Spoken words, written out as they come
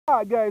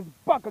Alright guys,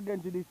 back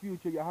again to the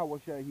future, Yahweh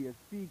Shai here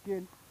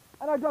speaking.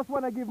 And I just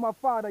want to give my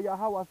father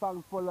Yahweh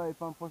thanks for life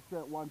and for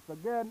strength once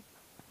again.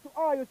 To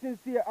all you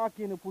sincere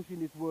Akin who pushing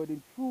this word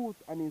in truth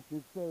and in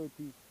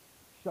sincerity.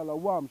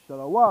 Shalom,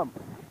 shalom.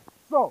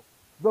 So,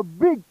 the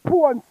big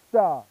porn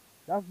star,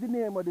 that's the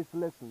name of this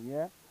lesson,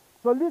 yeah?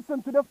 So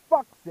listen to the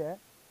facts, yeah?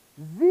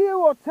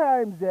 0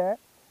 times, yeah,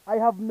 I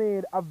have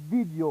made a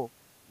video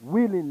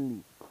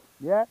willingly,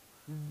 yeah?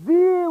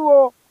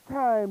 0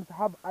 times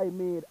have I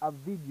made a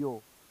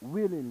video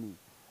willingly,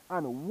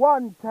 and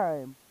 1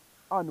 time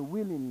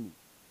unwillingly.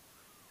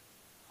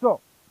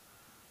 So,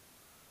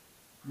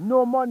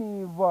 no money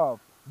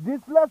involved.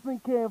 This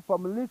lesson came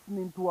from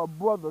listening to a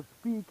brother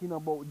speaking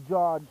about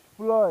George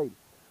Floyd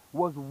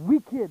was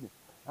wicked,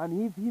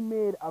 and if he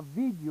made a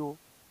video,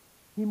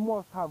 he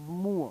must have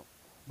more.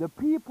 The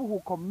people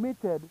who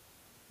committed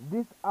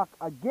this act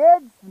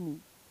against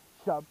me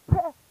shall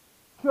pay,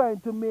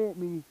 trying to make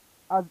me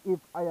as if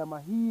I am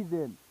a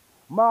heathen.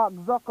 Mark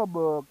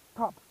Zuckerberg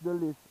tops the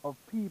list of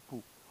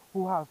people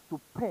who have to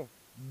pay,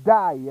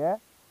 die, yeah?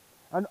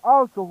 And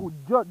also who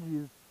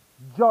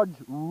judge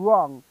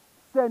wrong,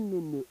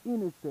 sending the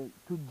innocent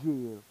to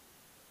jail,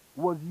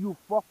 was you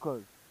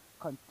fuckers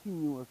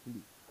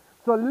continuously.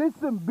 So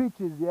listen,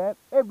 bitches, yeah?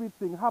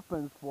 Everything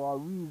happens for a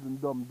reason,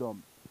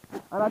 dum-dum.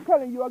 And I'm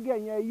telling you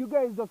again, yeah, you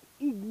guys just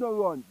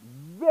ignorant,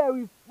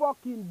 very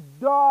fucking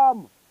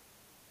dumb.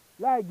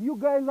 Like, you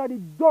guys are the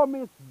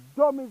dumbest,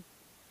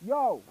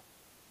 yo,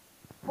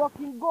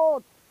 fucking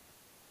goat.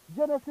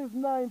 Genesis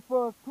 9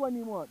 verse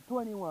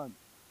 21.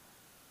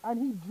 And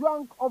he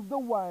drank of the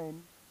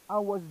wine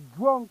and was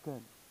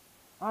drunken,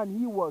 and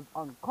he was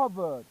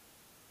uncovered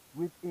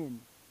within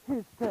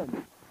his tent.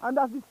 And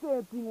that's the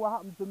same thing what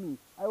happened to me.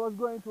 I was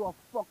going through a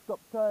fucked up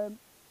time.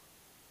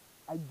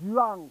 I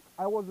drank.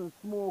 I wasn't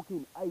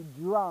smoking. I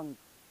drank.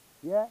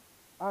 Yeah?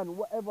 And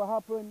whatever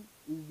happened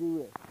is the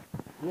rest.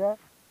 Yeah?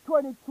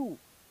 22.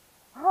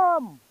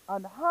 Ham,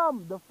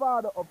 the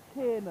father of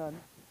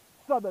Canaan,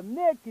 saw the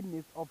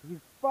nakedness of his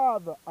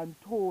father and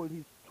told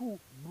his 2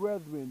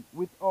 brethren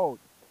without.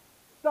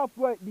 Stop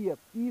right there.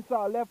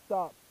 Esau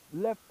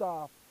left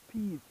off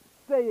piece,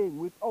 saying,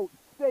 without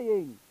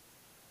saying.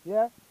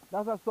 Yeah?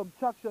 That's a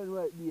subtraction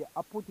right there.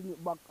 I'm putting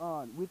it back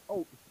on.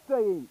 Without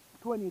saying.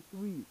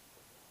 23.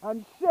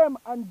 And Shem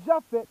and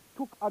Japheth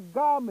took a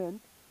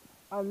garment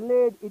and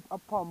laid it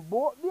upon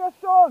both their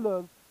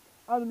shoulders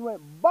and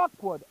went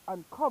backward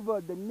and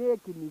covered the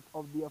nakedness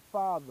of their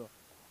father.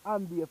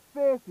 And their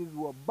faces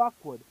were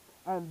backward,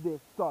 and they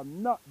saw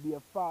not their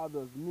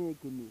father's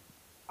nakedness.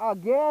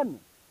 Again,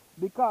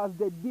 because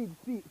they did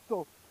see.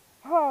 So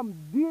Ham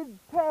did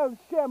tell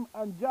Shem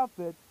and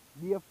Japheth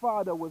their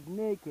father was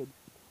naked,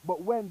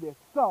 but when they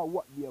saw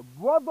what their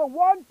brother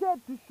wanted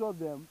to show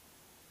them,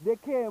 they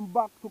came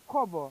back to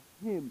cover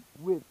him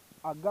with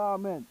a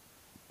garment.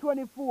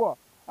 24.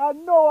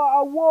 And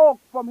Noah awoke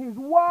from his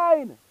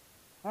wine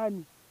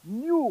and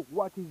knew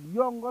what his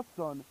younger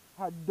son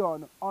had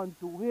done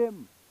unto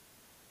him.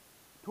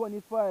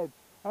 25.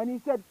 And he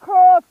said,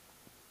 cursed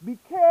be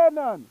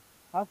Canaan,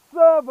 a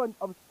servant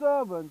of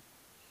servants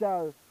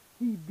shall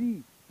he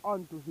be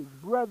unto his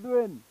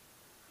brethren.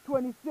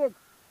 26.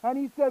 And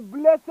he said,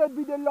 blessed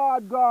be the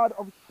Lord God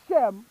of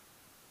Shem,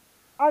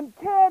 and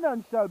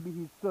Canaan shall be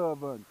his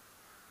servant.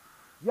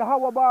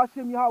 Yahweh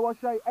Bashim, Yahweh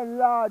Shai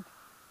enlarge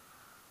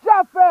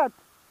Japheth,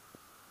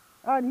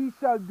 and he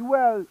shall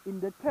dwell in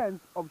the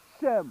tents of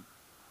Shem,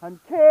 and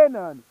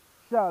Canaan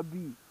shall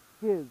be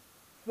his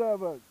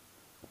servant.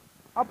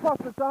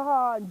 Apostle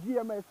Tahar and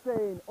GMS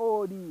saying,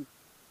 oh, these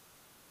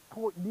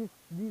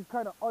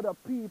kind of other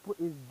people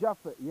is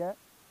Japheth, yeah?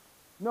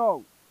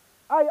 No,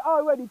 I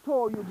already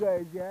told you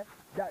guys, yeah,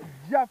 that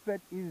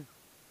Japheth is,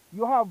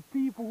 you have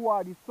people who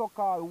are the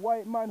so-called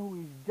white man who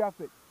is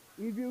Japheth.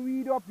 If you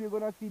read up, you're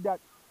going to see that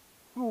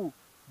through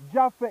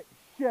Japheth,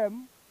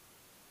 Shem,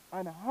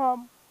 and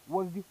Ham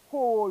was the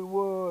whole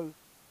world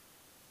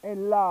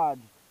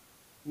enlarged.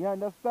 You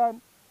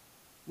understand?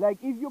 Like,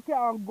 if you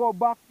can't go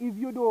back, if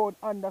you don't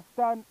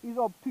understand, it's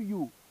up to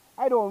you.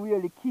 I don't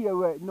really care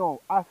right now.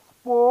 I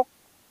spoke,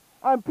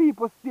 and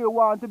people still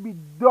want to be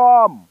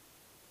dumb.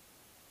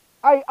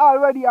 I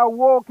already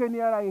awoken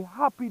here, and I'm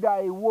happy that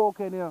I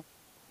awoken here.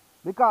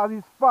 Because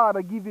his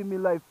father giving me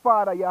life.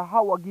 Father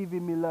Yahweh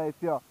giving me life,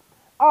 yeah.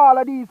 All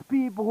of these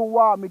people who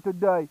want me to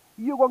die,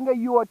 you're going to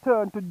get your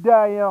turn to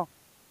die, yeah.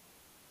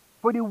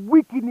 For the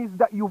wickedness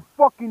that you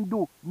fucking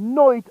do.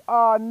 Know it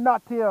or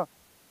not, yeah.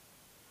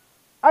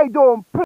 I don't play.